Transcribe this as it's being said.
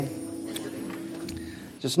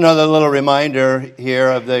Just another little reminder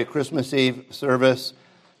here of the Christmas Eve service.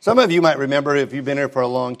 Some of you might remember, if you've been here for a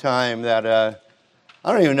long time, that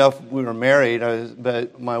I don't even know if we were married,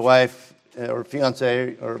 but my wife, or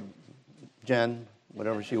fiance, or Jen,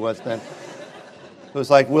 whatever she was then,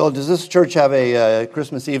 was like, "Will, does this church have a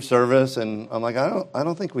Christmas Eve service?" And I'm like, I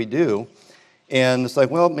don't think we do. And it's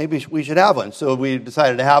like, well, maybe we should have one. So we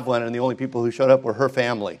decided to have one, and the only people who showed up were her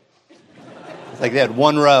family. It's like they had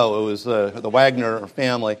one row. It was the Wagner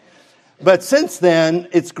family. But since then,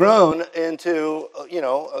 it's grown into,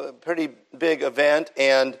 a pretty big event.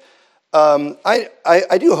 And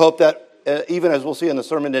I do hope that, even as we'll see in the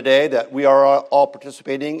sermon today, that we are all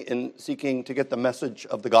participating in seeking to get the message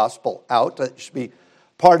of the gospel out. That should be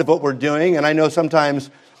part of what we're doing. And I know sometimes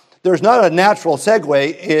there's not a natural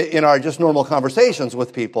segue in our just normal conversations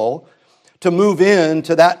with people to move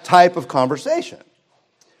into that type of conversation.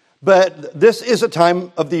 But this is a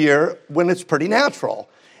time of the year when it's pretty natural.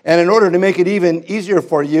 And in order to make it even easier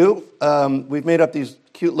for you, we've made up these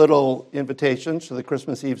cute little invitations to the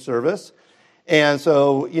Christmas Eve service. And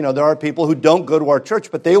so, there are people who don't go to our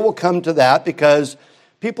church, but they will come to that because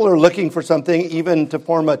people are looking for something even to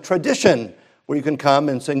form a tradition where you can come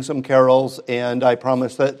and sing some carols. And I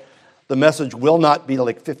promise that the message will not be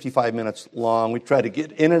like 55 minutes long. We try to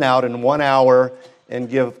get in and out in 1 hour and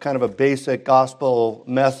give kind of a basic gospel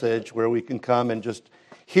message where we can come and just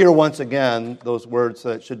hear once again those words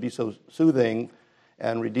that should be so soothing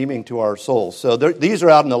and redeeming to our souls. So these are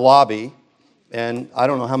out in the lobby, and I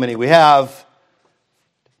don't know how many we have.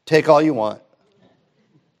 Take all you want,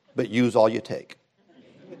 but use all you take.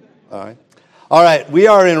 All right, we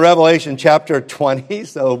are in Revelation chapter 20,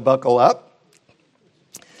 so buckle up.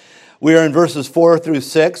 We are in verses 4 through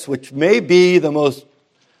 6, which may be the most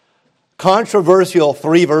controversial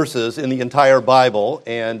 3 verses in the entire Bible.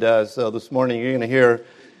 And so this morning you're going to hear,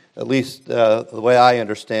 at least the way I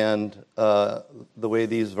understand, the way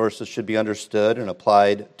these verses should be understood and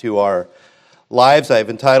applied to our lives.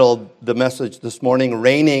 I've entitled the message this morning,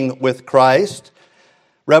 Reigning with Christ.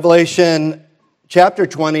 Revelation chapter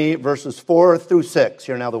 20, verses 4 through 6.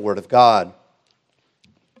 Hear now the word of God.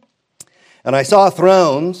 And I saw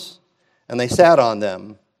thrones, and they sat on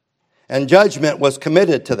them, and judgment was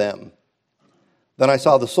committed to them. Then I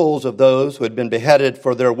saw the souls of those who had been beheaded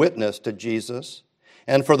for their witness to Jesus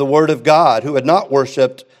and for the word of God, who had not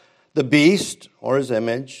worshipped the beast or his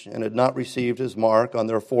image, and had not received his mark on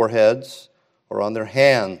their foreheads or on their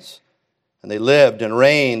hands. And they lived and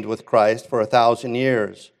reigned with Christ for 1,000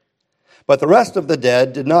 years. But the rest of the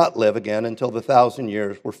dead did not live again until the 1,000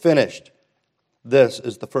 years were finished. This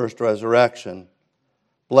is the first resurrection.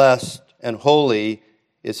 Blessed and holy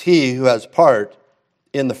is he who has part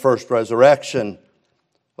in the first resurrection.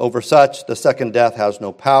 Over such the second death has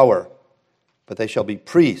no power, but they shall be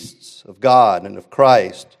priests of God and of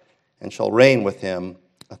Christ, and shall reign with him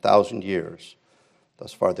 1,000 years.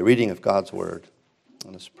 Thus far the reading of God's word.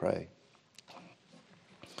 Let us pray.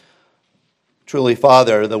 Truly,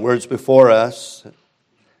 Father, the words before us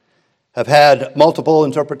have had multiple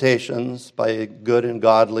interpretations by good and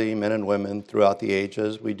godly men and women throughout the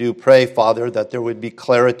ages. We do pray, Father, that there would be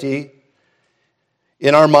clarity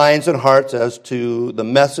in our minds and hearts as to the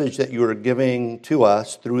message that you are giving to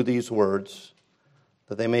us through these words,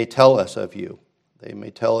 that they may tell us of you. They may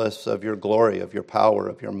tell us of your glory, of your power,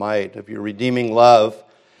 of your might, of your redeeming love.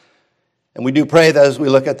 And we do pray that as we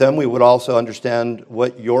look at them, we would also understand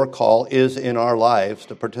what your call is in our lives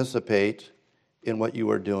to participate in what you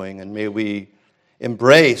are doing. And may we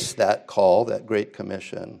embrace that call, that great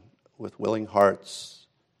commission, with willing hearts.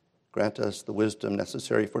 Grant us the wisdom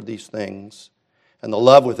necessary for these things and the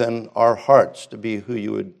love within our hearts to be who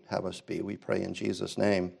you would have us be. We pray in Jesus'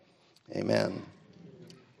 name. Amen.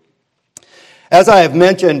 As I have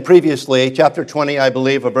mentioned previously, chapter 20, I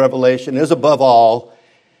believe, of Revelation is above all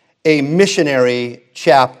a missionary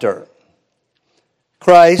chapter.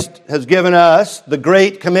 Christ has given us the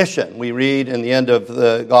Great Commission. We read in the end of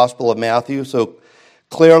the Gospel of Matthew so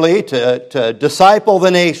clearly to disciple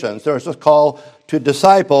the nations. There's a call to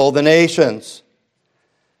disciple the nations.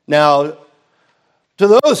 Now,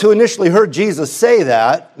 to those who initially heard Jesus say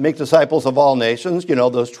that, make disciples of all nations,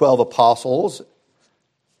 those 12 apostles,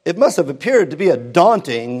 it must have appeared to be a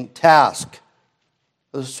daunting task.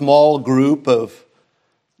 A small group of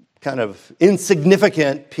kind of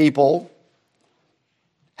insignificant people.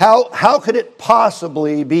 How could it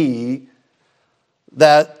possibly be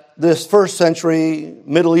that this first century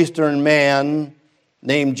Middle Eastern man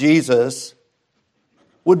named Jesus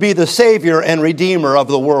would be the Savior and Redeemer of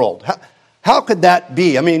the world? How could that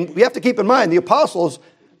be? I mean, we have to keep in mind, the apostles,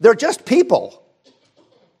 they're just people.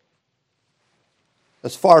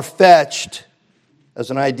 As far-fetched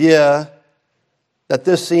as an idea that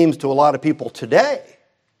this seems to a lot of people today,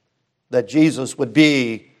 that Jesus would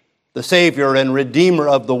be the Savior and Redeemer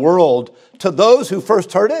of the world. To those who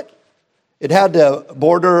first heard it, it had to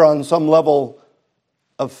border on some level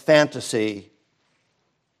of fantasy.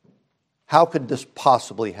 How could this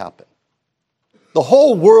possibly happen? The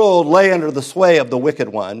whole world lay under the sway of the wicked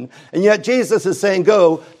one, and yet Jesus is saying,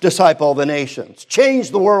 go disciple the nations,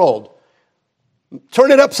 change the world,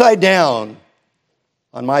 turn it upside down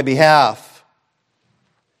on my behalf.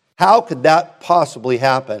 How could that possibly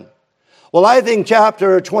happen? Well, I think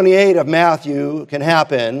chapter 28 of Matthew can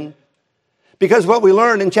happen because what we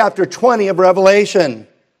learn in chapter 20 of Revelation,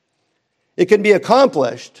 it can be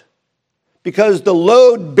accomplished because the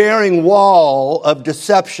load-bearing wall of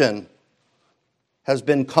deception has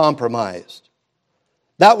been compromised.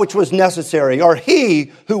 That which was necessary, or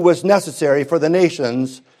he who was necessary for the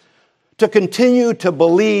nations to continue to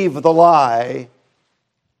believe the lie,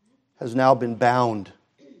 has now been bound,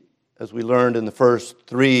 as we learned in the first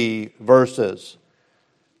 3 verses.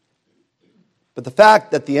 But the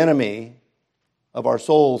fact that the enemy of our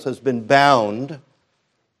souls has been bound,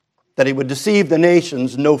 that he would deceive the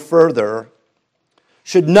nations no further,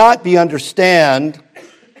 should not be understood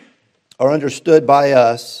by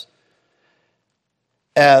us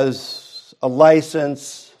as a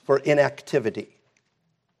license for inactivity,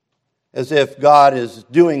 as if God is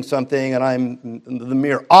doing something and I'm the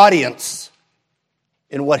mere audience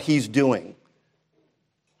in what he's doing.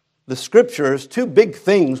 The Scriptures, 2 big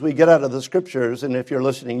things we get out of the Scriptures, and if you're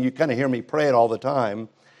listening, you kind of hear me pray it all the time,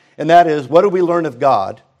 and that is, what do we learn of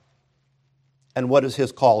God, and what is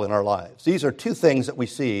his call in our lives? These are 2 things that we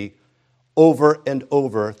see over and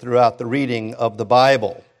over throughout the reading of the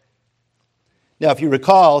Bible. Now, if you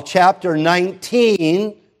recall, chapter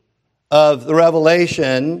 19 of the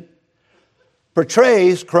Revelation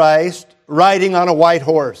portrays Christ riding on a white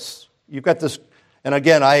horse. You've got this, and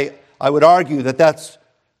again, I would argue that that's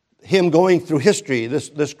him going through history,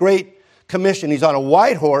 this great commission. He's on a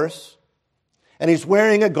white horse, and he's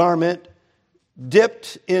wearing a garment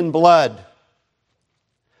dipped in blood.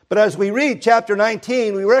 But as we read chapter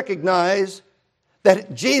 19, we recognize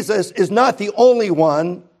that Jesus is not the only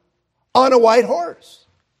one on a white horse.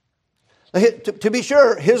 To be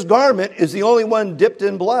sure, his garment is the only one dipped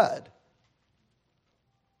in blood.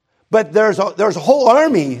 But there's a whole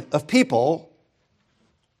army of people,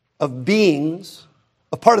 of beings,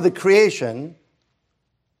 a part of the creation,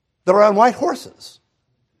 that are on white horses.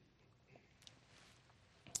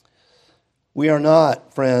 We are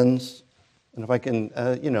not, friends, and if I can,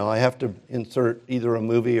 I have to insert either a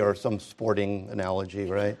movie or some sporting analogy,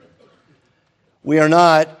 right? We are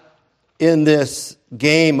not in this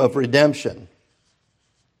game of redemption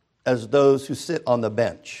as those who sit on the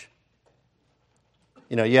bench.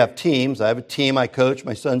 You know, you have teams. I have a team I coach,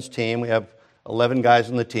 my son's team. We have 11 guys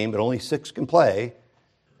on the team, but only 6 can play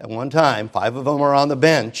at one time. 5 of them are on the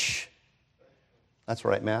bench. That's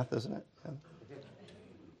right math, isn't it?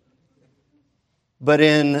 But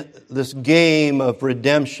in this game of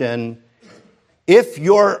redemption, if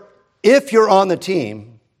you're on the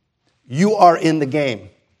team, you are in the game.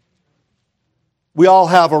 We all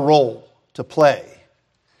have a role to play.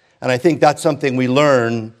 And I think that's something we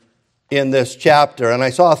learn in this chapter. And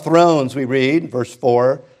I saw thrones, we read, verse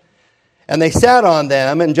 4, and they sat on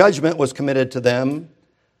them, and judgment was committed to them.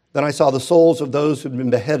 Then I saw the souls of those who had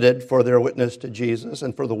been beheaded for their witness to Jesus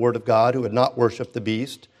and for the word of God, who had not worshipped the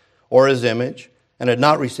beast or his image, and had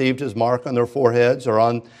not received his mark on their foreheads or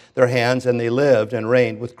on their hands, and they lived and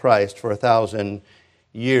reigned with Christ for 1,000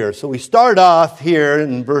 years. So we start off here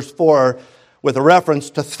in verse 4 with a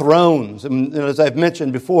reference to thrones. And as I've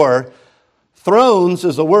mentioned before, thrones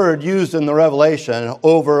is a word used in the Revelation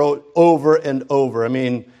over and over. I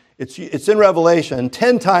mean, it's in Revelation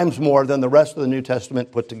 10 times more than the rest of the New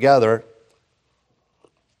Testament put together.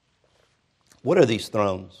 What are these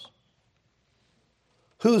thrones?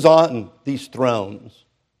 Who's on these thrones?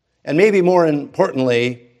 And maybe more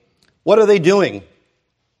importantly, what are they doing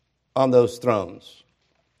on those thrones?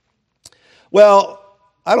 Well,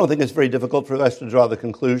 I don't think it's very difficult for us to draw the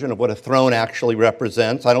conclusion of what a throne actually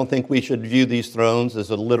represents. I don't think we should view these thrones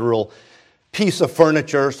as a literal piece of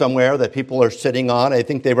furniture somewhere that people are sitting on. I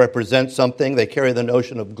think they represent something. They carry the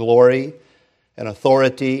notion of glory and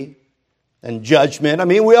authority and judgment. I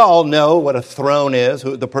mean, we all know what a throne is.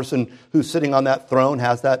 The person who's sitting on that throne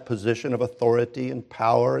has that position of authority and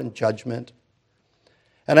power and judgment.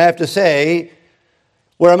 And I have to say,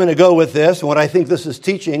 where I'm going to go with this, and what I think this is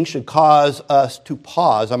teaching, should cause us to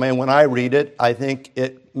pause. I mean, when I read it, I think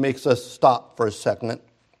it makes us stop for a second.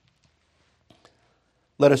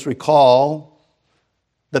 Let us recall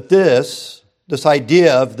that this this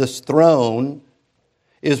idea of this throne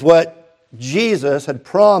is what Jesus had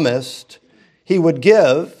promised he would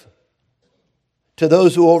give to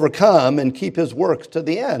those who overcome and keep his works to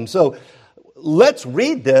the end. So let's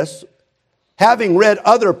read this, having read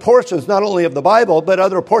other portions, not only of the Bible, but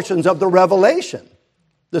other portions of the Revelation.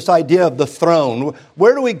 This idea of the throne.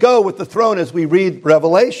 Where do we go with the throne as we read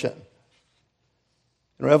Revelation?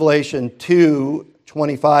 In Revelation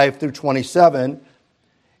 2:25 through 27,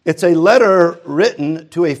 it's a letter written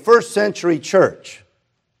to a first century church,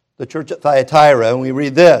 the church at Thyatira, and we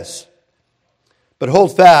read this: "But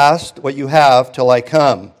hold fast what you have till I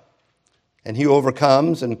come. And he who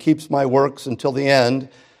overcomes and keeps my works until the end,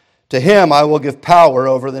 to him I will give power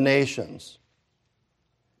over the nations.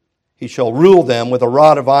 He shall rule them with a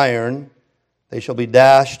rod of iron. They shall be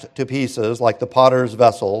dashed to pieces like the potter's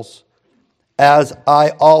vessels, as I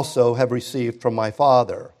also have received from my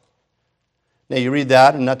Father." Now you read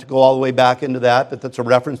that, and not to go all the way back into that, but that's a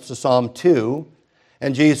reference to Psalm 2,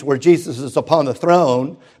 and Jesus, where Jesus is upon the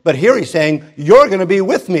throne. But here he's saying, you're going to be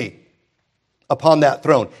with me upon that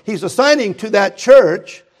throne. He's assigning to that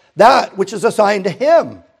church that which is assigned to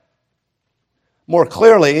him. More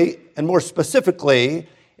clearly and more specifically,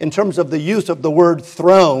 in terms of the use of the word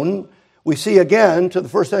throne, we see again to the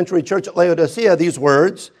first century church at Laodicea these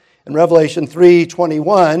words in Revelation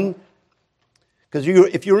 3:21. Because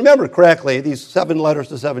if you remember correctly, these 7 letters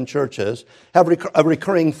to 7 churches have a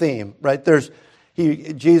recurring theme, right?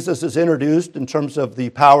 Jesus is introduced in terms of the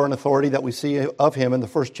power and authority that we see of him in the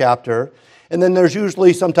first chapter. And then there's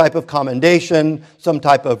usually some type of commendation, some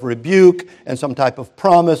type of rebuke, and some type of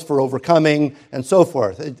promise for overcoming, and so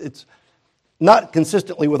forth. It's not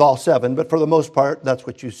consistently with all 7, but for the most part, that's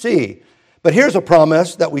what you see. But here's a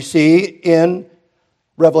promise that we see in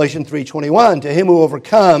Revelation 3:21. "To him who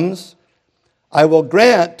overcomes, I will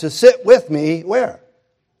grant to sit with me," where?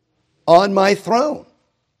 "On my throne,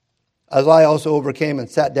 as I also overcame and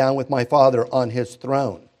sat down with my Father on his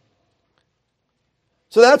throne."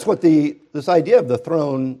 So that's what this idea of the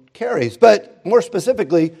throne carries. But more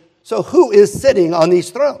specifically, so who is sitting on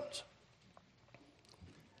these thrones?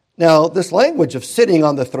 Now, this language of sitting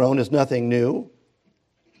on the throne is nothing new.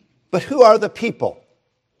 But who are the people?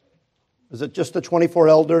 Is it just the 24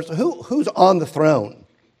 elders? Who's on the throne?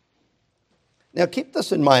 Now, keep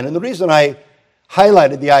this in mind. And the reason I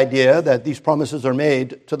highlighted the idea that these promises are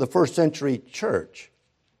made to the first century church,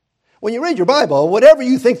 when you read your Bible, whatever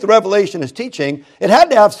you think the Revelation is teaching, it had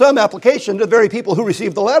to have some application to the very people who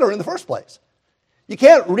received the letter in the first place. You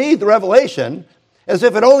can't read the Revelation as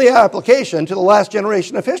if it only had application to the last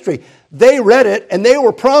generation of history. They read it, and they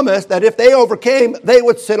were promised that if they overcame, they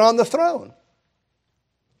would sit on the throne.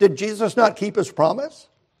 Did Jesus not keep his promise?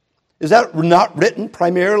 Is that not written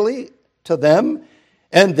primarily to them,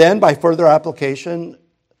 and then by further application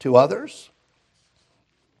to others?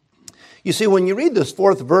 You see, when you read this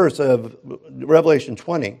 4th verse of Revelation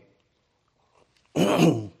 20,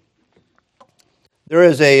 there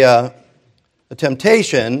is a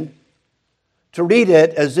temptation to read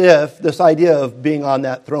it as if this idea of being on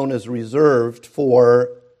that throne is reserved for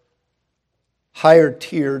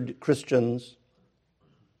higher-tiered Christians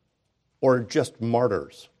or just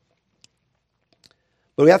martyrs.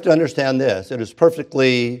 But we have to understand this. It is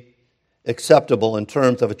perfectly acceptable in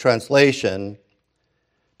terms of a translation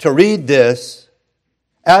to read this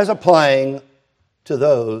as applying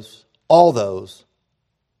to all those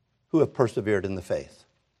who have persevered in the faith.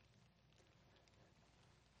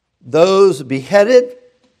 Those beheaded,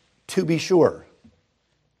 to be sure,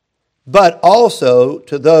 but also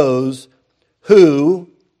to those who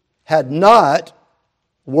had not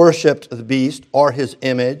worshipped the beast or his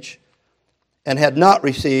image and had not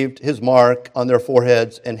received his mark on their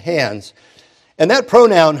foreheads and hands. And that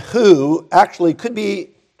pronoun who actually could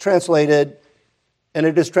be translated, and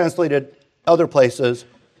it is translated other places,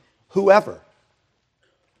 whoever.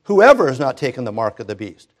 Whoever has not taken the mark of the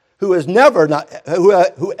beast. Whoever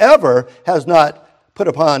has not put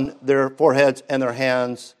upon their foreheads and their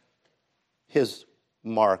hands his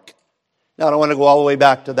mark. Now, I don't want to go all the way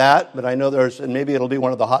back to that, but I know and maybe it'll be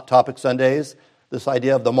one of the hot topic Sundays, this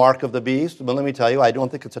idea of the mark of the beast. But let me tell you, I don't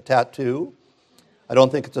think it's a tattoo. I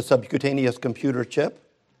don't think it's a subcutaneous computer chip.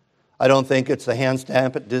 I don't think it's a hand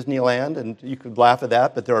stamp at Disneyland, and you could laugh at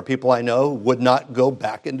that, but there are people I know who would not go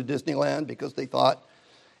back into Disneyland because they thought,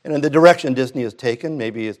 and in the direction Disney has taken,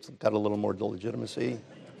 maybe it's got a little more legitimacy.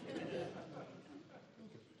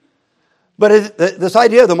 But this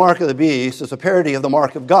idea of the mark of the beast is a parody of the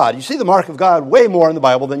mark of God. You see the mark of God way more in the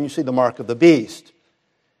Bible than you see the mark of the beast.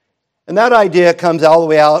 And that idea comes all the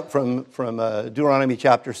way out from Deuteronomy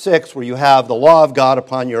chapter 6, where you have the law of God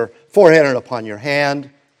upon your forehead and upon your hand.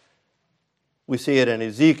 We see it in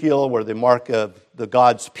Ezekiel, where the mark of the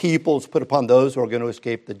God's people is put upon those who are going to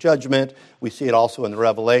escape the judgment. We see it also in the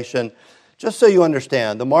Revelation. Just so you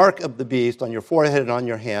understand, the mark of the beast on your forehead and on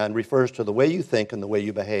your hand refers to the way you think and the way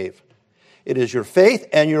you behave. It is your faith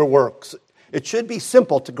and your works. It should be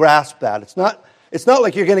simple to grasp that. It's not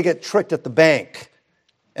like you're going to get tricked at the bank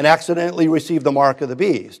and accidentally receive the mark of the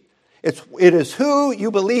beast. It is who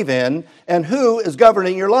you believe in and who is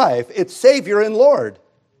governing your life. It's Savior and Lord.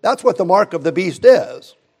 That's what the mark of the beast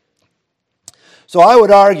is. So I would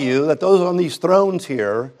argue that those on these thrones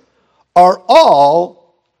here are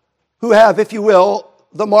all who have, if you will,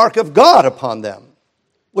 the mark of God upon them,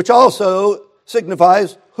 which also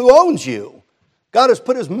signifies who owns you. God has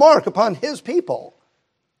put his mark upon his people.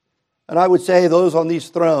 And I would say those on these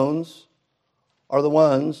thrones are the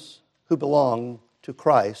ones who belong to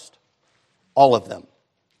Christ, all of them.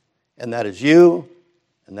 And that is you,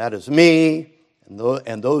 and that is me,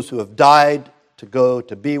 and those who have died to go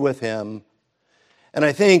to be with him. And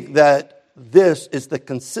I think that this is the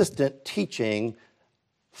consistent teaching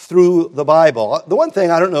through the Bible. The one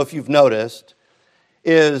thing I don't know if you've noticed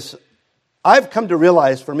is I've come to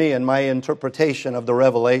realize for me in my interpretation of the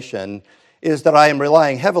Revelation is that I am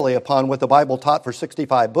relying heavily upon what the Bible taught for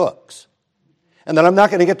 65 books. And that I'm not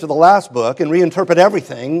going to get to the last book and reinterpret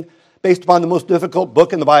everything based upon the most difficult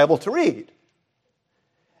book in the Bible to read.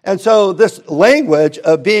 And so this language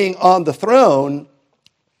of being on the throne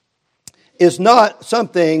is not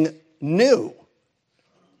something new.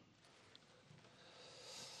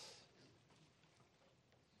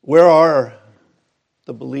 Where are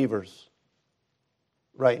the believers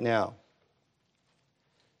right now?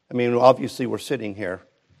 I mean, obviously we're sitting here.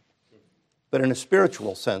 But in a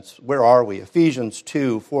spiritual sense, where are we? Ephesians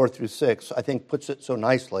 2, 4 through 6, I think puts it so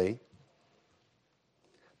nicely.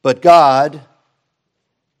 But God,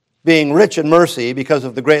 being rich in mercy because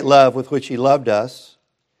of the great love with which he loved us,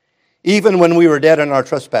 even when we were dead in our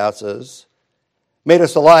trespasses, made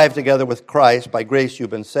us alive together with Christ. By grace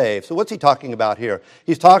you've been saved. So what's he talking about here?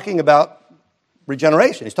 He's talking about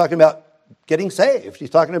regeneration. He's talking about getting saved.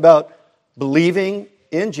 He's talking about believing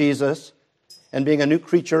in Jesus and being a new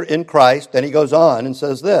creature in Christ. Then he goes on and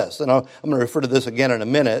says this, and I'm going to refer to this again in a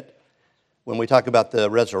minute when we talk about the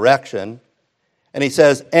resurrection. And he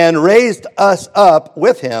says, and raised us up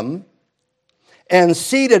with him and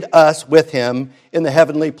seated us with him in the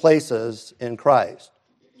heavenly places in Christ.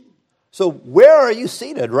 So where are you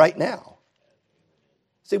seated right now?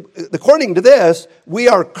 See, according to this, we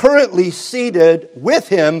are currently seated with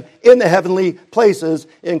him in the heavenly places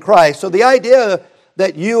in Christ. So the idea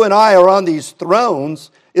that you and I are on these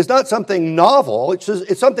thrones is not something novel.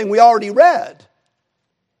 It's something we already read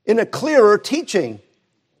in a clearer teaching.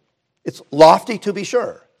 It's lofty to be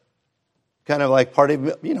sure. Kind of like part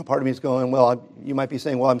of me is going, well, you might be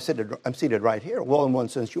saying, well, I'm seated right here. Well, in one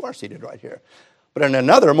sense, you are seated right here. But in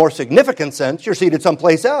another, more significant sense, you're seated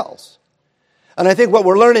someplace else. And I think what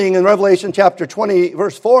we're learning in Revelation chapter 20,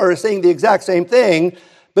 verse 4, is saying the exact same thing,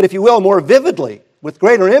 but if you will, more vividly, with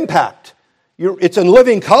greater impact. It's in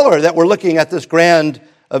living color that we're looking at this grand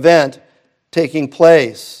event taking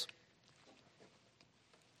place.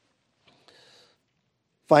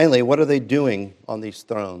 Finally, what are they doing on these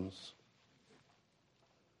thrones?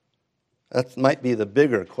 That might be the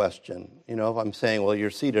bigger question. You know, if I'm saying, well, you're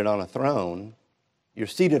seated on a throne, you're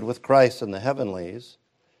seated with Christ in the heavenlies,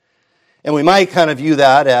 and we might kind of view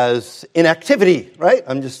that as inactivity, right?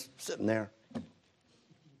 I'm just sitting there.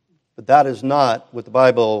 But that is not what the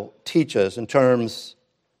Bible teaches in terms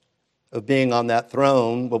of being on that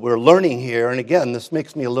throne. What we're learning here, and again, this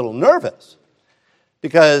makes me a little nervous,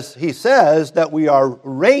 because he says that we are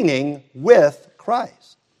reigning with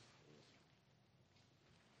Christ.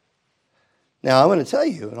 Now, I'm going to tell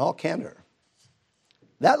you in all candor,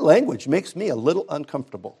 that language makes me a little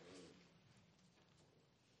uncomfortable.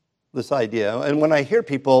 This idea. And when I hear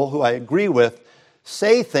people who I agree with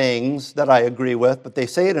say things that I agree with, but they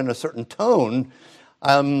say it in a certain tone,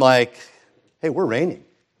 I'm like, hey, we're reigning.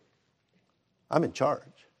 I'm in charge.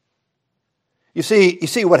 You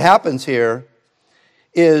see what happens here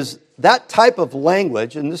is that type of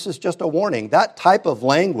language, and this is just a warning, that type of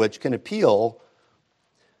language can appeal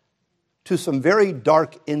to some very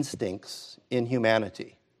dark instincts in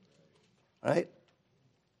humanity, right?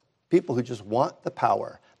 People who just want the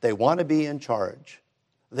power. They want to be in charge.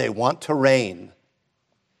 They want to reign.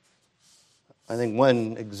 I think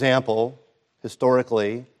one example,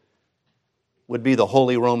 historically, would be the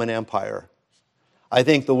Holy Roman Empire. I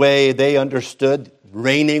think the way they understood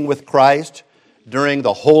reigning with Christ during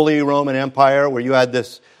the Holy Roman Empire, where you had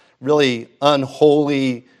this really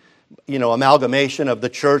unholy amalgamation of the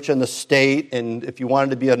church and the state, and if you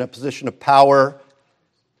wanted to be in a position of power,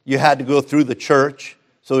 you had to go through the church.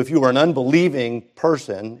 So if you were an unbelieving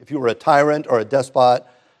person, if you were a tyrant or a despot,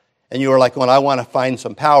 and you were like, well, I want to find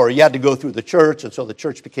some power, you had to go through the church, and so the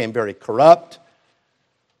church became very corrupt.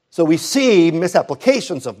 So we see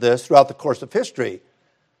misapplications of this throughout the course of history.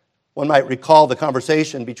 One might recall the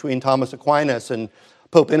conversation between Thomas Aquinas and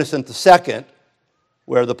Pope Innocent II,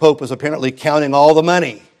 where the Pope was apparently counting all the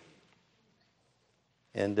money.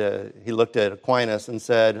 And he looked at Aquinas and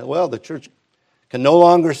said, well, the church can no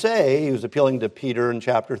longer say, he was appealing to Peter in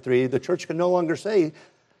chapter 3, the church can no longer say,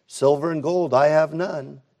 silver and gold I have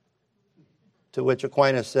none. To which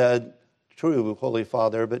Aquinas said, true, Holy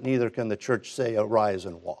Father, but neither can the church say, arise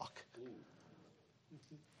and walk.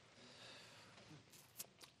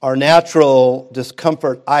 Our natural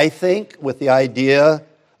discomfort, I think, with the idea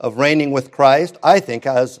of reigning with Christ, I think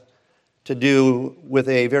has to do with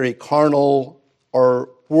a very carnal or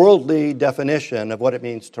worldly definition of what it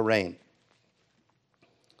means to reign.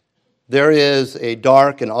 There is a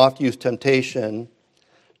dark and oft-used temptation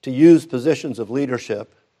to use positions of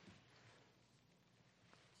leadership,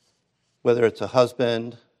 whether it's a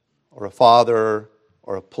husband or a father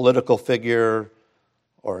or a political figure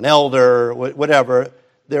or an elder, whatever.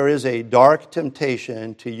 There is a dark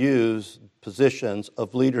temptation to use positions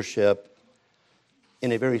of leadership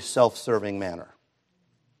in a very self-serving manner.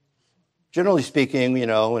 Generally speaking,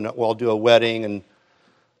 and I'll do a wedding and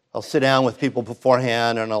I'll sit down with people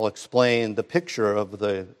beforehand and I'll explain the picture of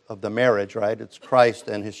the marriage, right? It's Christ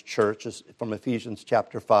and his church, from Ephesians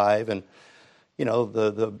chapter 5. And,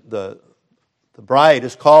 the bride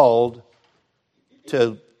is called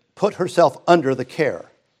to put herself under the care.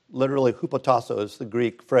 Literally, hupotasso is the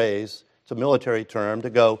Greek phrase. It's a military term to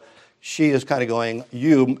go, she is kind of going,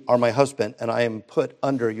 you are my husband and I am put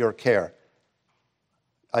under your care.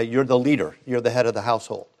 You're the leader. You're the head of the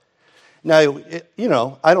household. Now,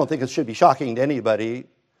 I don't think it should be shocking to anybody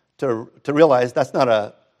to realize that's not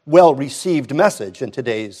a well-received message in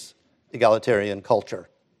today's egalitarian culture,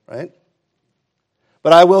 right?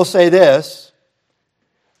 But I will say this,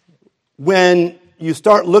 when you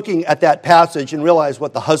start looking at that passage and realize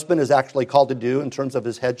what the husband is actually called to do in terms of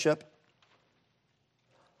his headship,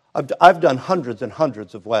 I've done hundreds and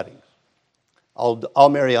hundreds of weddings. I'll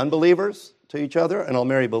marry unbelievers to each other, and I'll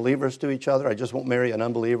marry believers to each other. I just won't marry an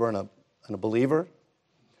unbeliever and a believer.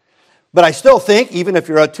 But I still think, even if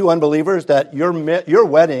you're two unbelievers, that your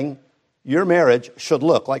wedding, your marriage should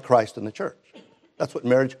look like Christ and the church. That's what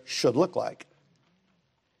marriage should look like.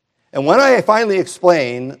 And when I finally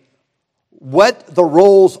explain what the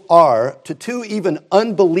roles are to two even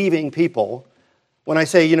unbelieving people, when I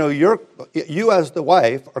say, you as the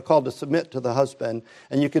wife are called to submit to the husband,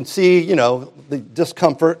 and you can see, the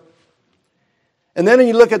discomfort. And then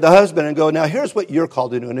you look at the husband and go, now here's what you're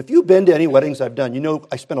called to do. And if you've been to any weddings I've done,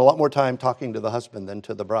 I spend a lot more time talking to the husband than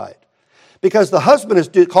to the bride. Because the husband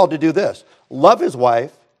is called to do this. Love his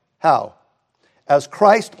wife. How? As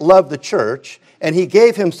Christ loved the church, and he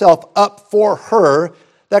gave himself up for her.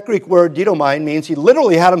 That Greek word, didomai, means he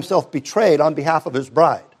literally had himself betrayed on behalf of his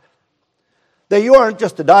bride. That you aren't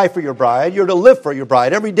just to die for your bride, you're to live for your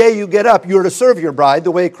bride. Every day you get up, you're to serve your bride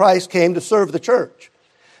the way Christ came to serve the church.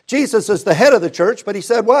 Jesus is the head of the church, but he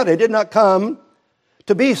said what? I did not come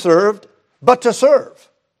to be served, but to serve.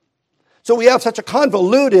 So we have such a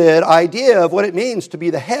convoluted idea of what it means to be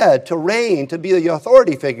the head, to reign, to be the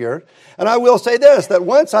authority figure. And I will say this, that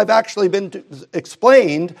once I've actually been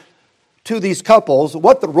explained to these couples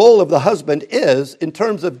what the role of the husband is in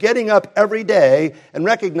terms of getting up every day and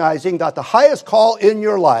recognizing that the highest call in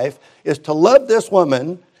your life is to love this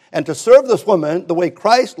woman and to serve this woman the way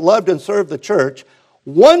Christ loved and served the church.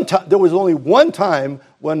 There was only one time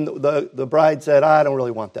when the bride said, I don't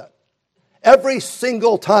really want that. Every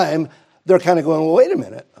single time they're kind of going, well, wait a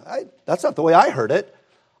minute. That's not the way I heard it.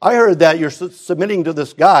 I heard that you're submitting to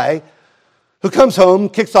this guy who comes home,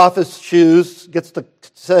 kicks off his shoes,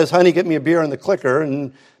 says, honey, get me a beer in the clicker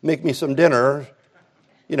and make me some dinner.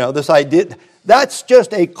 This idea. That's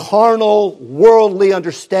just a carnal, worldly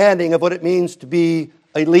understanding of what it means to be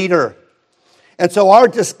a leader. And so our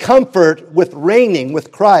discomfort with reigning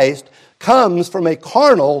with Christ comes from a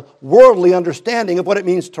carnal, worldly understanding of what it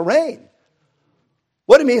means to reign.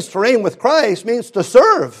 What it means to reign with Christ means to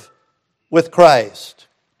serve with Christ.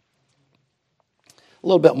 A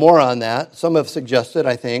little bit more on that. Some have suggested,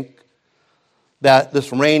 I think, that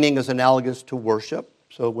this reigning is analogous to worship.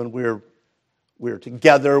 So when we're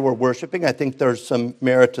together, we're worshiping. I think there's some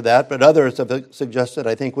merit to that. But others have suggested,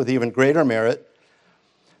 I think with even greater merit,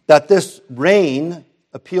 that this reign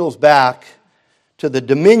appeals back to the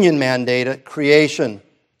dominion mandate at creation.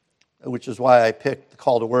 which is why I picked the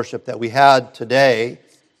call to worship that we had today.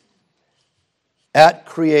 At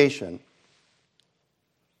creation,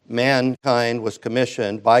 mankind was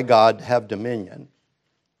commissioned by God to have dominion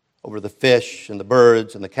over the fish and the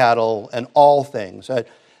birds and the cattle and all things.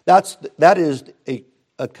 That is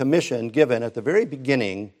a commission given at the very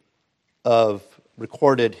beginning of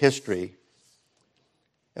recorded history.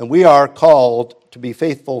 And we are called to be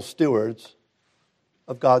faithful stewards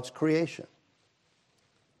of God's creation.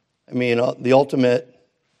 I mean, the ultimate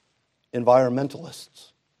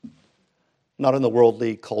environmentalists. Not in the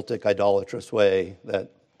worldly, cultic, idolatrous way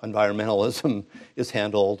that environmentalism is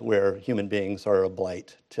handled, where human beings are a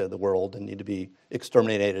blight to the world and need to be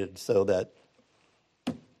exterminated so that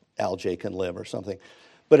algae can live or something.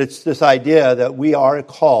 But it's this idea that we are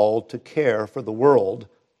called to care for the world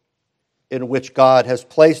in which God has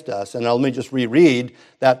placed us. And now let me just reread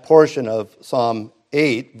that portion of Psalm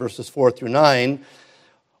 8, verses 4 through 9.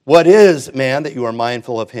 What is man that you are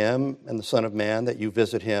mindful of him, and the Son of Man that you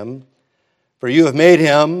visit him? For you have made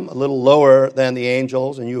him a little lower than the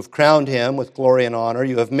angels, and you have crowned him with glory and honor.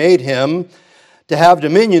 You have made him to have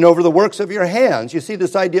dominion over the works of your hands. You see,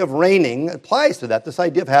 this idea of reigning applies to that, this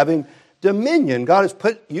idea of having dominion. God has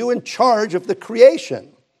put you in charge of the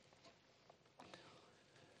creation.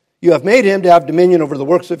 You have made him to have dominion over the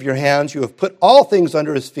works of your hands. You have put all things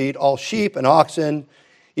under his feet, all sheep and oxen,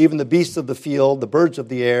 even the beasts of the field, the birds of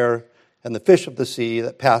the air, and the fish of the sea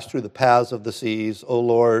that pass through the paths of the seas. O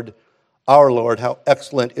Lord, our Lord, how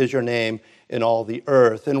excellent is your name in all the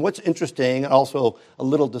earth. And what's interesting and also a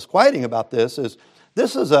little disquieting about this is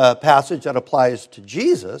a passage that applies to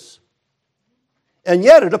Jesus, and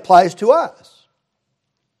yet it applies to us.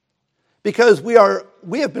 Because we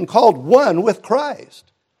have been called one with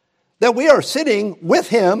Christ, that we are sitting with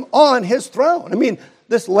him on his throne. I mean,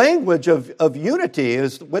 this language of unity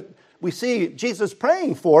is what we see Jesus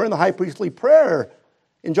praying for in the high priestly prayer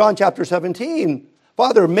in John chapter 17.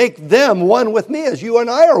 Father, make them one with me as you and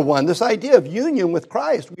I are one. This idea of union with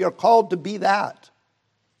Christ, we are called to be that.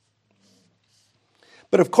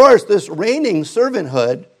 But of course, this reigning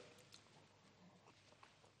servanthood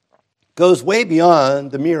goes way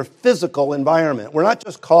beyond the mere physical environment. We're not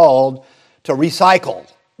just called to recycle.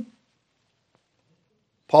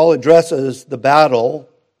 Paul addresses the battle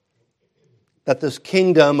that this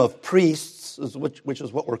kingdom of priests, which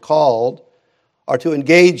is what we're called, are to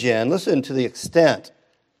engage in. Listen to the extent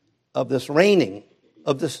of this reigning,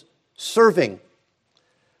 of this serving.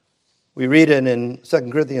 We read it in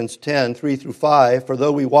 2 Corinthians 10, 3 through 5. For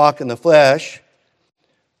though we walk in the flesh,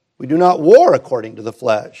 we do not war according to the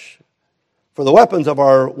flesh. For the weapons of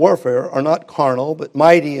our warfare are not carnal, but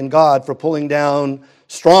mighty in God for pulling down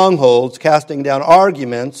strongholds, casting down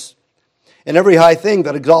arguments, and every high thing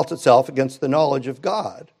that exalts itself against the knowledge of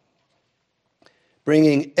God,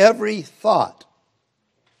 bringing every thought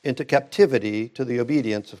into captivity to the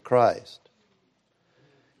obedience of Christ.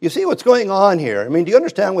 You see what's going on here? I mean, do you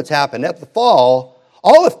understand what's happened? At the fall,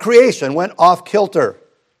 all of creation went off kilter.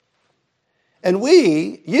 And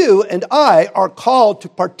we, you and I, are called to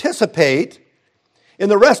participate in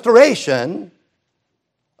the restoration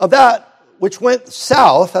of that which went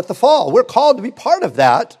south at the fall. We're called to be part of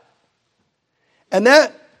that. And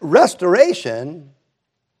that restoration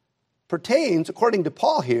pertains, according to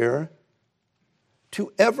Paul here,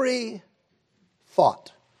 to every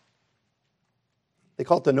thought. They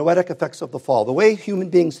call it the noetic effects of the fall. The way human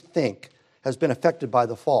beings think has been affected by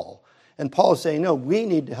the fall. And Paul is saying, no, we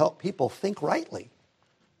need to help people think rightly.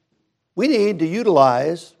 We need to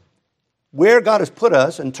utilize where God has put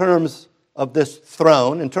us in terms of this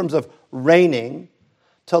throne, in terms of reigning,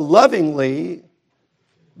 to lovingly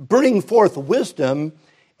bring forth wisdom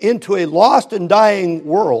into a lost and dying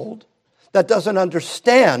world that doesn't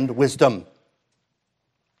understand wisdom.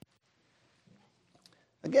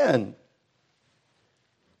 Again,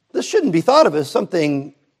 this shouldn't be thought of as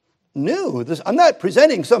something new. I'm not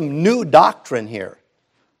presenting some new doctrine here.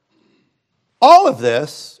 All of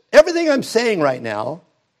this, everything I'm saying right now,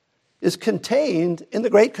 is contained in the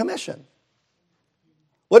Great Commission.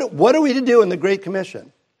 What are we to do in the Great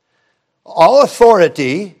Commission? All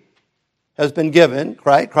authority has been given,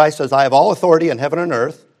 right? Christ says, I have all authority in heaven and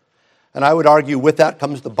earth. And I would argue with that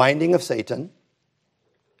comes the binding of Satan.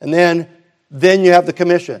 And then you have the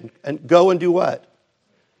commission. And go and do what?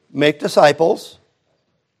 Make disciples,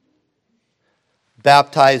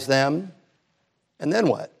 baptize them, and then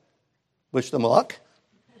what? Wish them luck?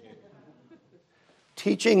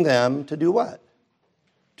 Teaching them to do what?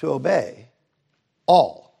 To obey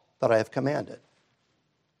all that I have commanded.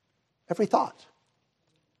 Every thought.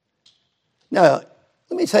 Now,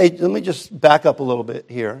 let me just back up a little bit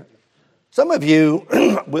here. Some of you,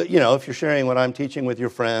 if you're sharing what I'm teaching with your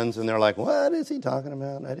friends and they're like, what is he talking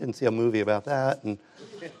about? I didn't see a movie about that. And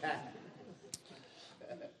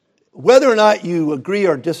whether or not you agree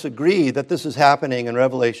or disagree that this is happening in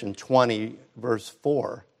Revelation 20, verse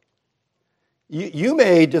 4, you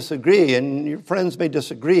may disagree, and your friends may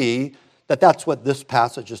disagree that that's what this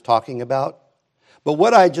passage is talking about. But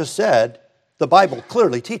what I just said, the Bible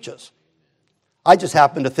clearly teaches. I just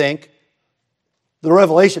happen to think the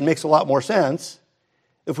Revelation makes a lot more sense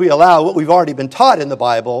if we allow what we've already been taught in the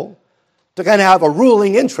Bible to kind of have a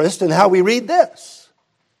ruling interest in how we read this.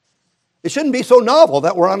 It shouldn't be so novel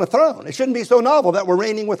that we're on a throne. It shouldn't be so novel that we're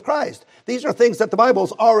reigning with Christ. These are things that the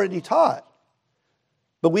Bible's already taught.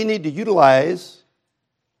 But we need to utilize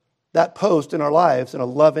that post in our lives in a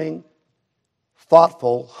loving,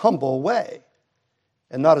 thoughtful, humble way,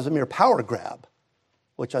 and not as a mere power grab,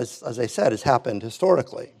 which, as I said, has happened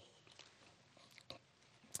historically.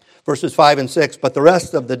 Verses 5 and 6, but the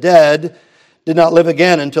rest of the dead did not live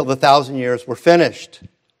again until the 1,000 years were finished.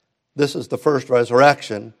 This is the first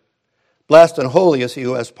resurrection. Blessed and holy is he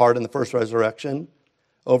who has part in the first resurrection.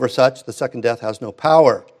 Over such, the second death has no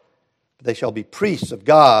power. They shall be priests of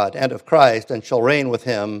God and of Christ and shall reign with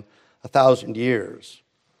him 1,000 years.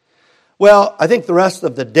 Well, I think the rest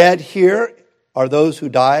of the dead here are those who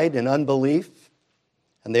died in unbelief,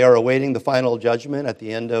 and they are awaiting the final judgment at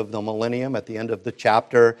the end of the millennium, at the end of the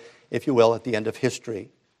chapter, if you will, at the end of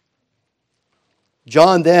history.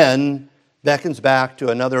 John then beckons back to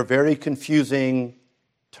another very confusing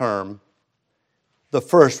term, the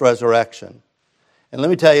first resurrection. And let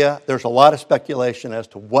me tell you, there's a lot of speculation as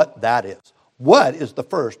to what that is. What is the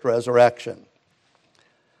first resurrection?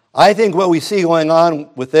 I think what we see going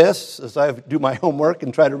on with this, as I do my homework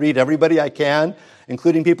and try to read everybody I can,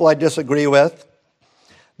 including people I disagree with,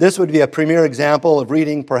 this would be a premier example of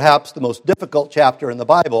reading perhaps the most difficult chapter in the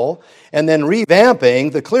Bible and then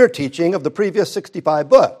revamping the clear teaching of the previous 65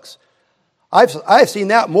 books. I've seen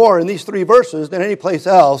that more in these 3 verses than any place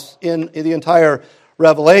else in the entire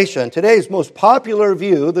Revelation. Today's most popular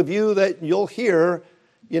view, the view that you'll hear,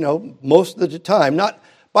 most of the time,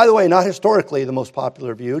 by the way, not historically the most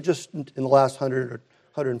popular view, just in the last 100 or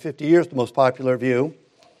 150 years, the most popular view,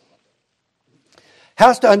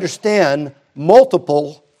 has to understand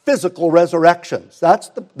multiple physical resurrections.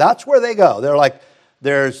 That's where they go. They're like,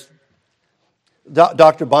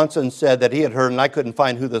 Dr. Bunsen said that he had heard, and I couldn't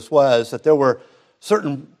find who this was, that there were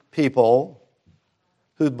certain people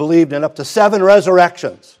who believed in up to 7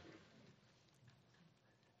 resurrections.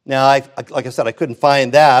 Now, like I said, I couldn't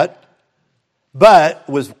find that, but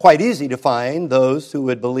it was quite easy to find those who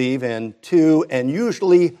would believe in 2 and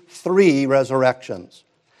usually 3 resurrections.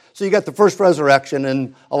 So you got the first resurrection,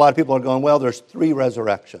 and a lot of people are going, well, there's 3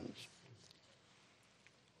 resurrections.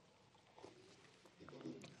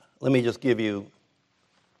 Let me just give you,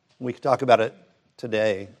 we can talk about it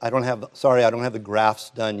today. I don't have the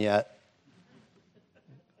graphs done yet.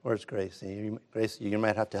 Where's Gracie? Gracie, you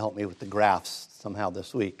might have to help me with the graphs somehow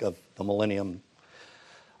this week of the millennium.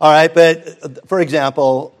 All right, but for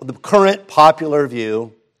example, the current popular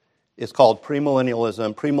view is called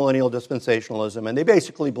premillennialism, premillennial dispensationalism, and they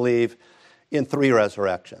basically believe in 3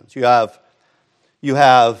 resurrections. You have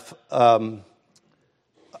a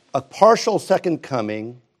partial second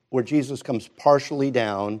coming where Jesus comes partially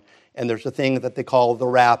down, and there's a thing that they call the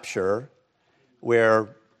rapture, where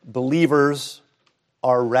believers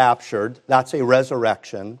are raptured. That's a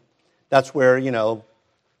resurrection. That's where,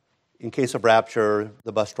 in case of rapture,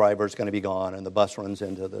 the bus driver is going to be gone and the bus runs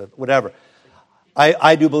into the whatever.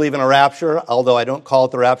 I do believe in a rapture, although I don't call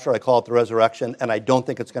it the rapture, I call it the resurrection, and I don't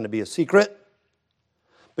think it's going to be a secret.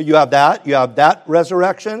 But you have that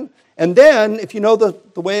resurrection. And then, if you know the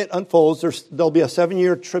way it unfolds, there'll be a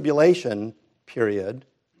 7-year tribulation period.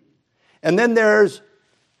 And then there's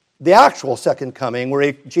the actual second coming,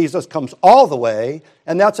 where Jesus comes all the way,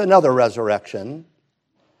 and that's another resurrection.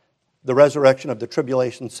 The resurrection of the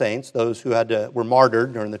tribulation saints, those who were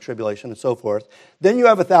martyred during the tribulation and so forth. Then you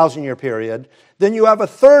have a 1,000-year period. Then you have a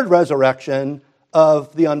third resurrection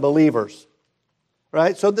of the unbelievers.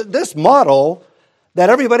 Right? So this model that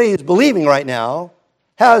everybody is believing right now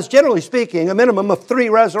has, generally speaking, a minimum of 3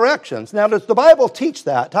 resurrections. Now, does the Bible teach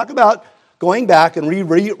that? Talk about going back and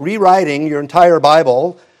rewriting your entire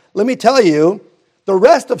Bible. Let me tell you, the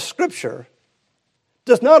rest of Scripture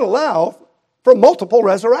does not allow for multiple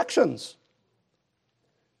resurrections.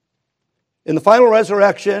 In the final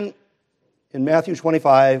resurrection, in Matthew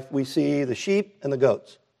 25, we see the sheep and the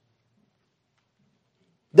goats.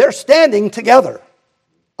 They're standing together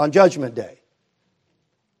on Judgment Day.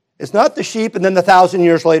 It's not the sheep and then 1,000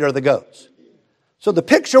 years later the goats. So the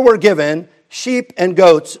picture we're given, sheep and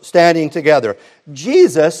goats standing together.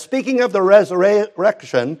 Jesus, speaking of the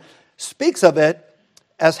resurrection, speaks of it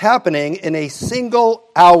as happening in a single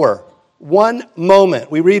hour, one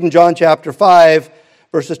moment. We read in John chapter 5,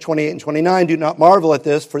 verses 28 and 29, do not marvel at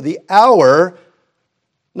this, for the hour,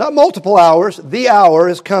 not multiple hours, the hour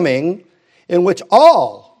is coming in which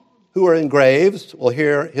all who are in graves will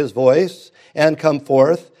hear his voice and come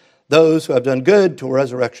forth, those who have done good to a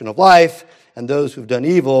resurrection of life, and those who've done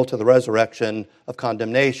evil to the resurrection of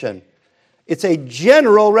condemnation. It's a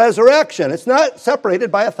general resurrection. It's not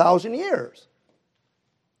separated by 1,000 years.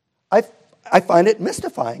 I find it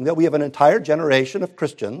mystifying that we have an entire generation of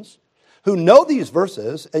Christians who know these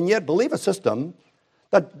verses and yet believe a system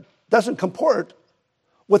that doesn't comport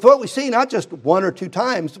with what we see not just one or two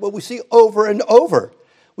times, but we see over and over.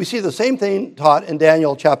 We see the same thing taught in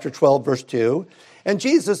Daniel chapter 12, verse 2. And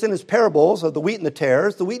Jesus, in his parables of the wheat and the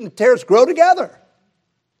tares grow together,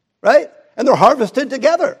 right? And they're harvested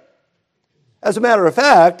together. As a matter of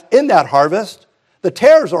fact, in that harvest, the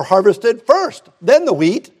tares are harvested first, then the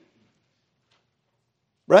wheat,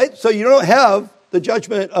 right? So you don't have the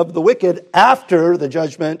judgment of the wicked after the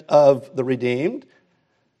judgment of the redeemed.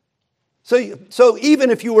 So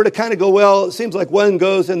even if you were to kind of go, well, it seems like one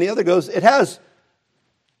goes and the other goes, it has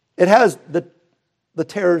the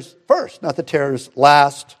tares first, not the tares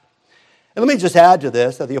last. And let me just add to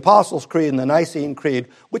this that the Apostles' Creed and the Nicene Creed,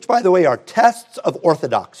 which, by the way, are tests of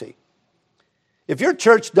orthodoxy. If your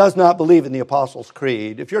church does not believe in the Apostles'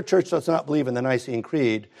 Creed, if your church does not believe in the Nicene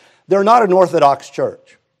Creed, they're not an Orthodox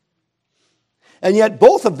church. And yet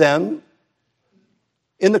both of them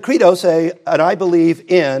in the Credo say, and I believe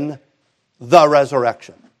in the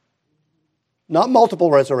resurrection. Not multiple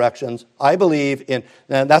resurrections. I believe in,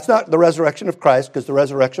 and that's not the resurrection of Christ, because the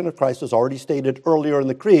resurrection of Christ is already stated earlier in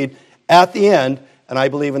the creed at the end, and I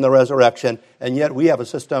believe in the resurrection. And yet we have a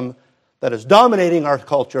system that is dominating our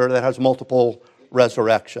culture that has multiple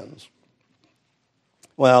resurrections.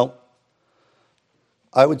 Well,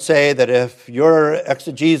 I would say that if your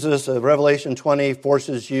exegesis of Revelation 20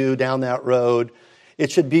 forces you down that road,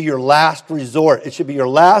 it should be your last resort. It should be your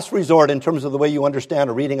last resort in terms of the way you understand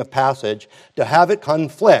a reading of passage to have it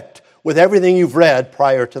conflict with everything you've read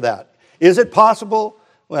prior to that. Is it possible?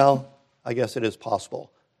 Well, I guess it is possible.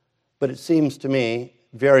 But it seems to me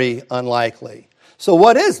very unlikely. So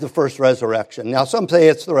what is the first resurrection? Now, some say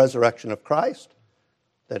it's the resurrection of Christ,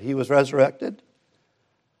 that he was resurrected.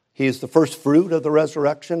 He is the first fruit of the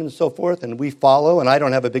resurrection and so forth, and we follow, and I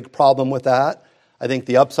don't have a big problem with that. I think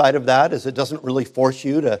the upside of that is it doesn't really force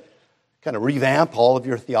you to kind of revamp all of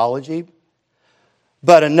your theology.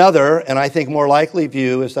 But another, and I think more likely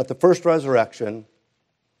view, is that the first resurrection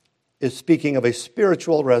is speaking of a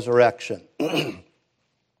spiritual resurrection. And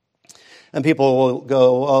people will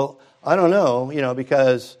go, well, I don't know,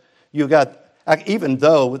 because you got, even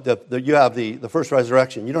though you have the first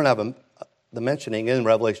resurrection, you don't have the mentioning in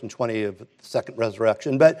Revelation 20 of the second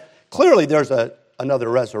resurrection, but clearly there's another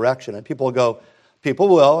resurrection. And people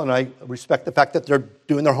will, and I respect the fact that they're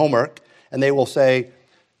doing their homework, and they will say,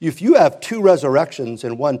 if you have two resurrections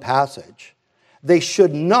in one passage, they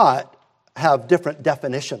should not have different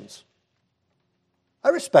definitions. I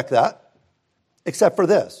respect that, except for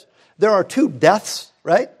this. There are two deaths,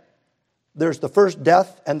 right? There's the first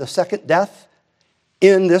death and the second death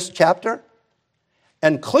in this chapter,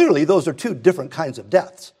 and clearly those are two different kinds of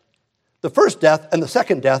deaths. The first death and the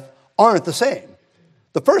second death aren't the same.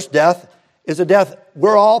 The first death is a death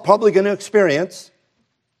we're all probably going to experience.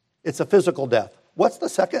 It's a physical death. What's the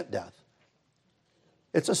second death?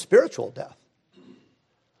 It's a spiritual death.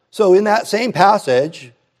 So in that same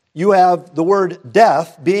passage, you have the word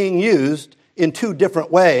death being used in two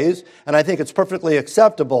different ways, and I think it's perfectly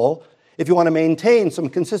acceptable if you want to maintain some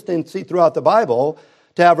consistency throughout the Bible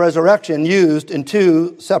to have resurrection used in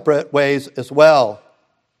two separate ways as well.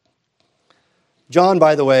 John,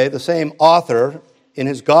 by the way, the same author, in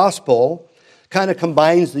his gospel, kind of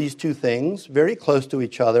combines these two things very close to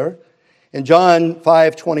each other. In John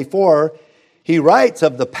 5:24, he writes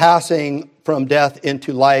of the passing from death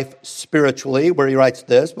into life spiritually, where he writes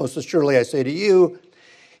this, most assuredly I say to you,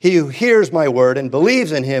 he who hears my word and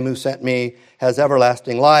believes in him who sent me has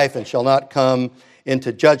everlasting life and shall not come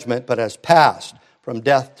into judgment, but has passed from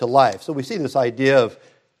death to life. So we see this idea of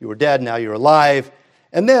you were dead, now you're alive.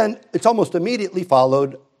 And then it's almost immediately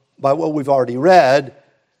followed by what we've already read,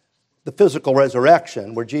 the physical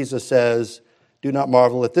resurrection, where Jesus says, do not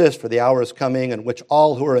marvel at this, for the hour is coming in which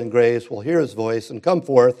all who are in graves will hear his voice and come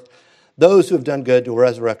forth, those who have done good to a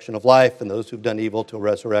resurrection of life, and those who have done evil to a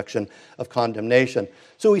resurrection of condemnation.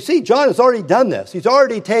 So we see John has already done this. He's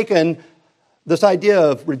already taken this idea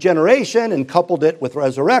of regeneration and coupled it with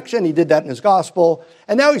resurrection. He did that in his gospel.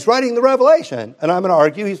 And now he's writing the Revelation. And I'm going to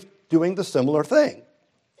argue he's doing the similar thing.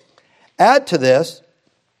 Add to this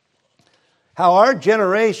how our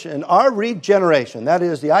regeneration, that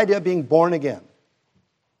is the idea of being born again,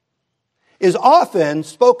 is often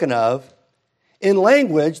spoken of in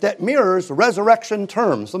language that mirrors resurrection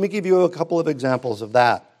terms. Let me give you a couple of examples of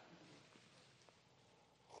that.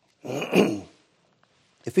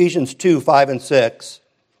 Ephesians 2, 5 and 6.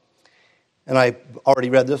 And I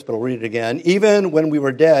already read this, but I'll read it again. Even when we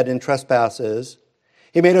were dead in trespasses,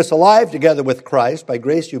 he made us alive together with Christ. By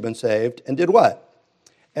grace you've been saved. And did what?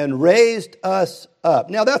 And raised us up.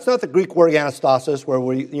 Now, that's not the Greek word anastasis, where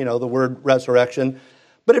the word resurrection.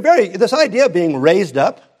 But this idea of being raised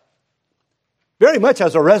up very much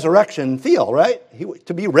has a resurrection feel, right?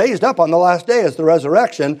 To be raised up on the last day is the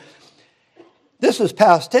resurrection. This is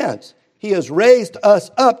past tense. He has raised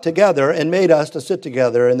us up together and made us to sit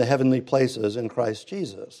together in the heavenly places in Christ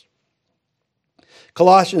Jesus.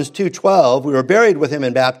 Colossians 2:12, we were buried with him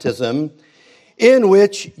in baptism, in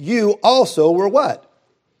which you also were what?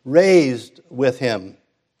 Raised with him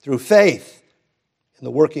through faith in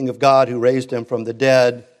the working of God who raised him from the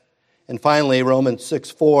dead. And finally, Romans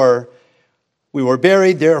 6:4, we were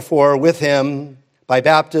buried therefore with him by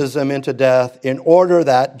baptism into death, in order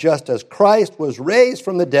that just as Christ was raised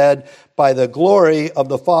from the dead by the glory of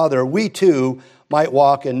the Father, we too might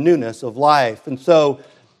walk in newness of life. And so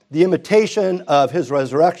the imitation of his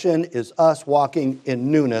resurrection is us walking in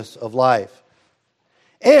newness of life.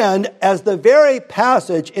 And as the very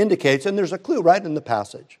passage indicates, and there's a clue right in the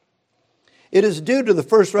passage, it is due to the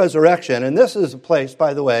first resurrection. And this is a place,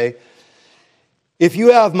 by the way, if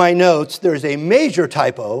you have my notes, there's a major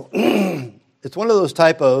typo. It's one of those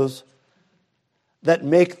typos that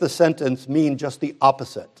make the sentence mean just the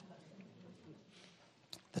opposite.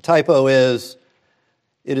 The typo is,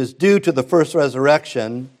 it is due to the first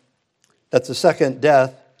resurrection that the second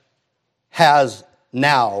death has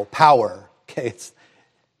now power. Okay,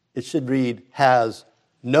 it should read, has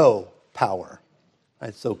no power.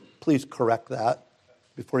 Right, so please correct that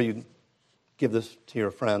before you give this to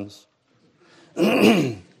your friends.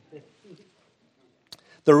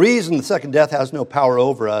 The reason the second death has no power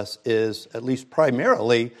over us is, at least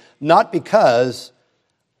primarily, not because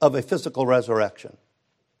of a physical resurrection.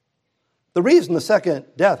 The reason the second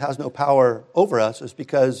death has no power over us is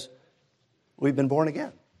because we've been born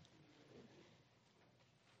again.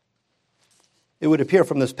 It would appear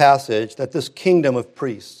from this passage that this kingdom of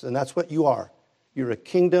priests, and that's what you are, you're a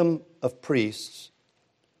kingdom of priests,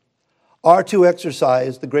 are to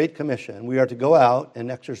exercise the Great Commission. We are to go out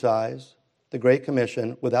and exercise the Great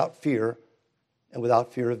Commission without fear and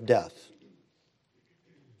without fear of death.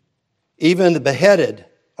 Even the beheaded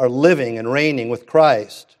are living and reigning with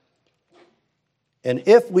Christ. And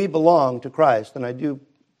if we belong to Christ, and I do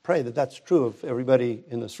pray that that's true of everybody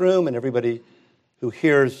in this room and everybody who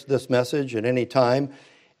hears this message at any time,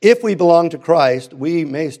 if we belong to Christ, we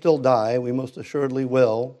may still die, we most assuredly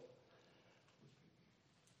will.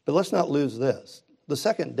 But let's not lose this. The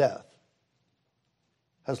second death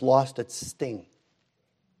has lost its sting.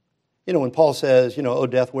 When Paul says, "O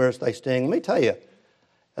death, where is thy sting?" Let me tell you,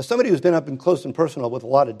 as somebody who's been up and close and personal with a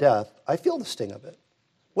lot of death, I feel the sting of it.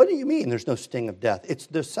 What do you mean there's no sting of death? It's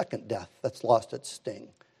the second death that's lost its sting.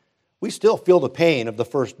 We still feel the pain of the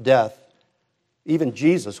first death. Even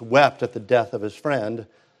Jesus wept at the death of his friend.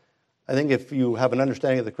 I think if you have an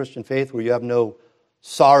understanding of the Christian faith where you have no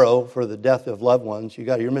sorrow for the death of loved ones,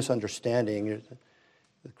 you're misunderstanding.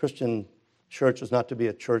 The Christian church is not to be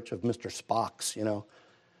a church of Mr. Spocks,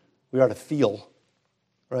 We are to feel,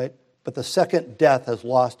 right? But the second death has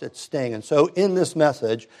lost its sting. And so in this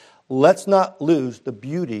message, let's not lose the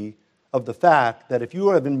beauty of the fact that if you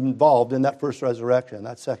have been involved in that first resurrection,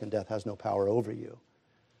 that second death has no power over you.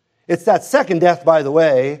 It's that second death, by the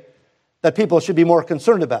way, that people should be more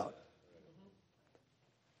concerned about.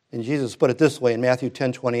 And Jesus put it this way in Matthew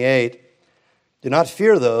 10:28, "Do not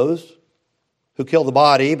fear those who kill the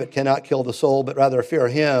body but cannot kill the soul, but rather fear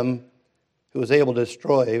him who is able to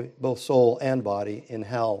destroy both soul and body in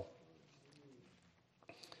hell."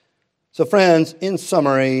 So friends, in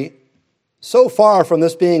summary, so far from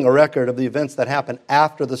this being a record of the events that happen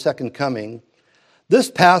after the second coming,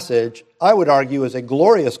 this passage, I would argue, is a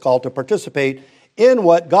glorious call to participate in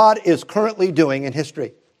what God is currently doing in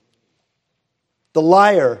history. The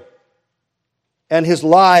liar and his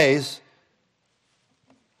lies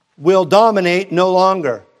will dominate no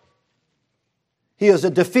longer. He is a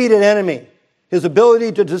defeated enemy. His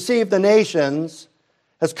ability to deceive the nations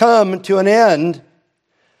has come to an end.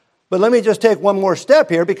 But let me just take one more step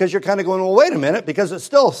here, because you're kind of going, well, wait a minute, because it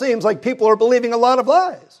still seems like people are believing a lot of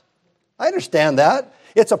lies. I understand that.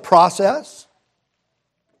 It's a process.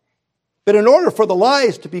 But in order for the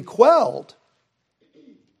lies to be quelled,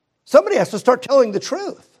 somebody has to start telling the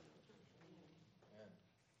truth.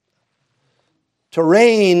 To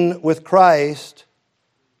reign with Christ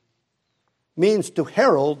means to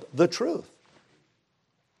herald the truth.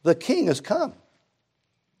 The King has come.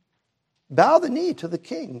 Bow the knee to the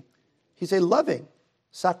King. He's a loving,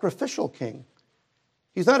 sacrificial King.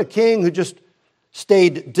 He's not a king who just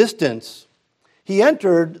stayed distant. He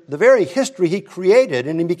entered the very history he created,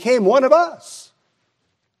 and he became one of us.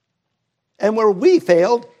 And where we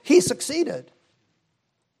failed, he succeeded.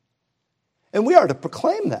 And we are to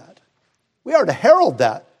proclaim that. We are to herald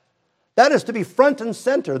that. That is to be front and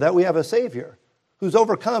center, that we have a Savior who's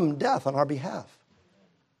overcome death on our behalf,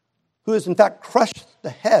 who has in fact crushed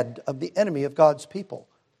the head of the enemy of God's people,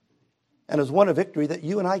 and has won a victory that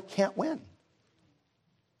you and I can't win.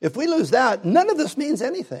 If we lose that, none of this means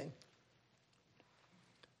anything.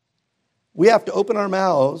 We have to open our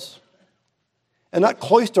mouths and not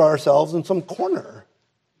cloister ourselves in some corner.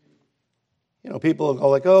 You know, people go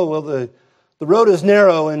like, oh, well, the road is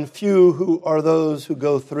narrow and few who are those who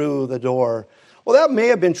go through the door. Well, that may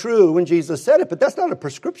have been true when Jesus said it, but that's not a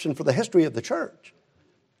prescription for the history of the church.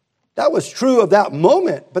 That was true of that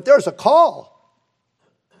moment, but there's a call.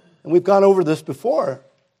 And we've gone over this before,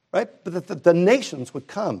 right? But the nations would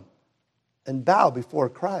come and bow before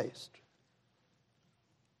Christ.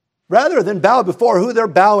 Rather than bow before who they're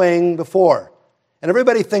bowing before. And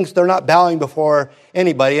everybody thinks they're not bowing before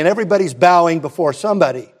anybody, and everybody's bowing before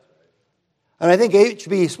somebody. And I think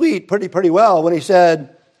H.B. Sweet pretty well when he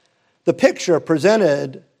said, the picture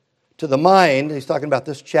presented to the mind, he's talking about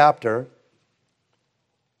this chapter,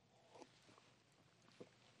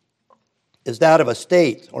 is that of a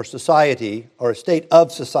state or society, or a state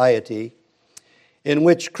of society, in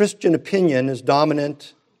which Christian opinion is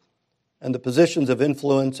dominant and the positions of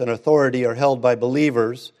influence and authority are held by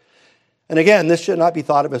believers. And again, this should not be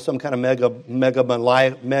thought of as some kind of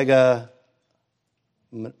megalomaniacal,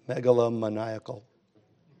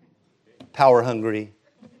 power-hungry.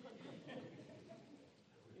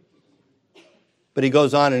 But he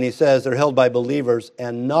goes on and he says they're held by believers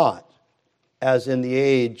and not, as in the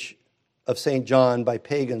age of St. John, by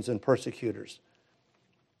pagans and persecutors.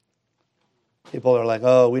 People are like,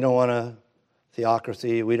 oh, we don't want a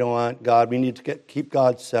theocracy, we don't want God, we need to keep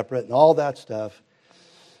God separate and all that stuff.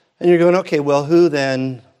 And you're going, okay, well, who's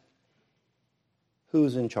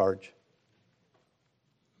in charge?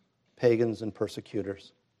 Pagans and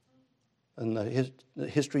persecutors. And the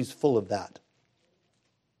history's full of that.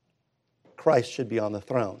 Christ should be on the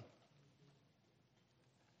throne.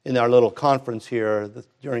 In our little conference here,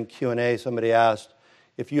 during Q&A, somebody asked,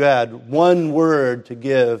 if you had one word to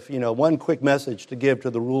give, one quick message to give to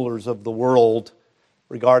the rulers of the world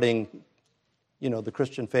regarding, the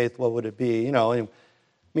Christian faith, what would it be?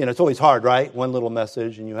 It's always hard, right? One little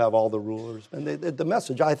message and you have all the rulers. And the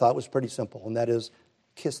message I thought was pretty simple, and that is,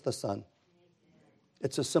 kiss the Son.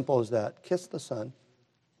 It's as simple as that. Kiss the Son.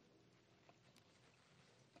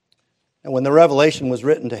 And when the Revelation was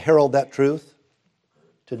written to herald that truth,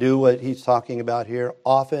 to do what he's talking about here,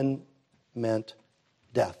 often meant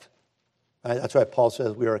death. That's why Paul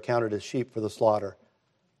says we are accounted as sheep for the slaughter.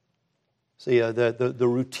 See, the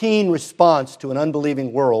routine response to an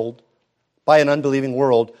unbelieving world, by an unbelieving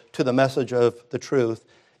world, to the message of the truth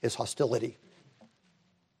is hostility.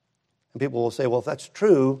 And people will say, well, if that's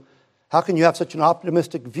true, how can you have such an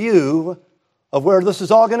optimistic view of where this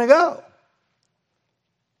is all going to go?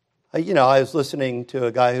 I was listening to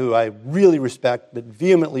a guy who I really respect but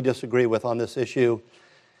vehemently disagree with on this issue.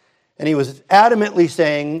 And he was adamantly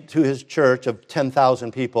saying to his church of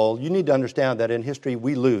 10,000 people, you need to understand that in history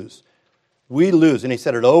we lose. We lose. And he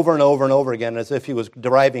said it over and over and over again as if he was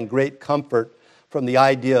deriving great comfort from the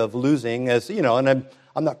idea of losing. And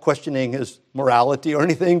I'm not questioning his morality or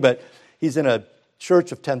anything, but he's in a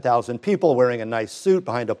church of 10,000 people wearing a nice suit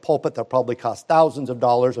behind a pulpit that probably costs thousands of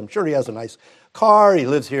dollars. I'm sure he has a nice car. He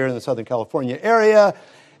lives here in the Southern California area.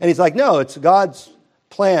 And he's like, no, it's God's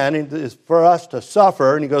plan is for us to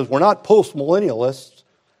suffer. And he goes, we're not post-millennialists.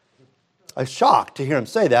 I was shocked to hear him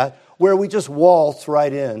say that, where we just waltz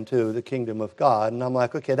right into the kingdom of God. And I'm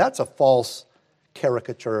like, okay, that's a false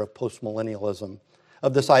caricature of post-millennialism,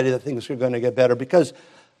 of this idea that things are going to get better, because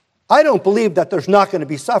I don't believe that there's not going to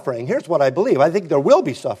be suffering. Here's what I believe. I think there will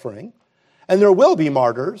be suffering, and there will be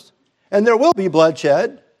martyrs, and there will be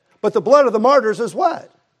bloodshed, but the blood of the martyrs is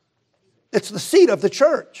what? It's the seed of the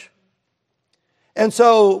church. And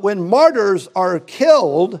so when martyrs are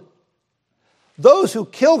killed, those who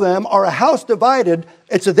kill them are a house divided.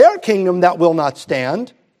 It's their kingdom that will not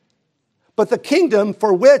stand. But the kingdom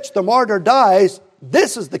for which the martyr dies,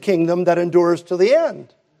 this is the kingdom that endures to the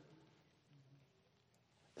end.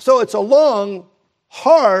 So it's a long,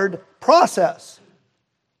 hard process.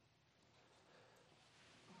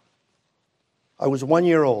 I was 1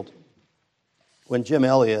 year old when Jim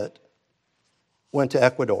Elliot went to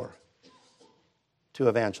Ecuador to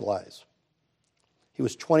evangelize. He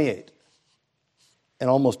was 28 and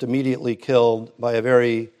almost immediately killed by a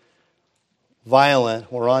very violent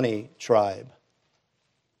Huaorani tribe.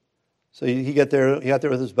 So he got there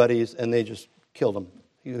with his buddies, and they just killed him.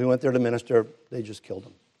 He went there to minister, they just killed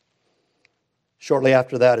him. Shortly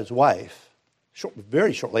after that,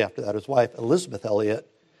 very shortly after that, his wife, Elizabeth Elliot,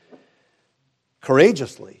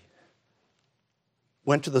 courageously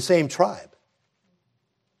went to the same tribe.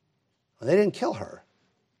 And they didn't kill her.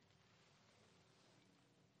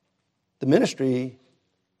 The ministry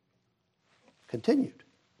continued.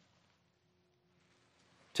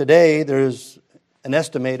 Today, there's an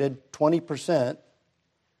estimated 20%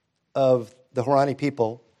 of the Huaorani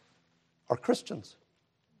people are Christians.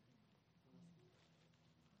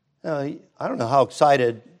 Now, I don't know how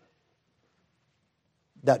excited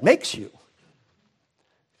that makes you,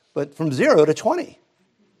 but from 0 to 20.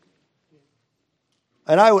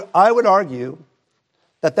 And I would argue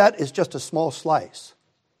that that is just a small slice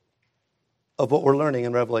of what we're learning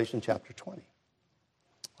in Revelation chapter 20.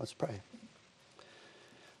 Let's pray.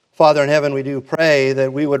 Father in heaven, we do pray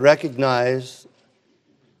that we would recognize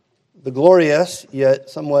the glorious yet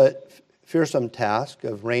somewhat fearsome task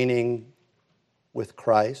of reigning with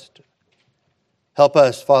Christ. Help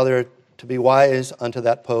us, Father, to be wise unto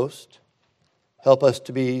that post. Help us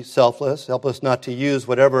to be selfless. Help us not to use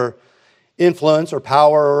whatever influence or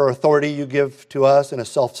power or authority you give to us in a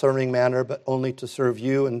self-serving manner, but only to serve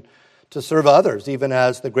you and to serve others, even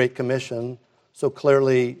as the Great Commission so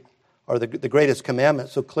clearly, or the greatest commandment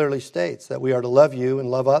so clearly states, that we are to love you and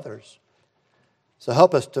love others. So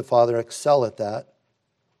help us to, Father, excel at that,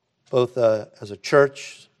 both as a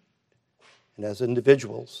church and as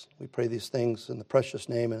individuals. We pray these things in the precious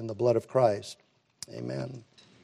name and in the blood of Christ. Amen.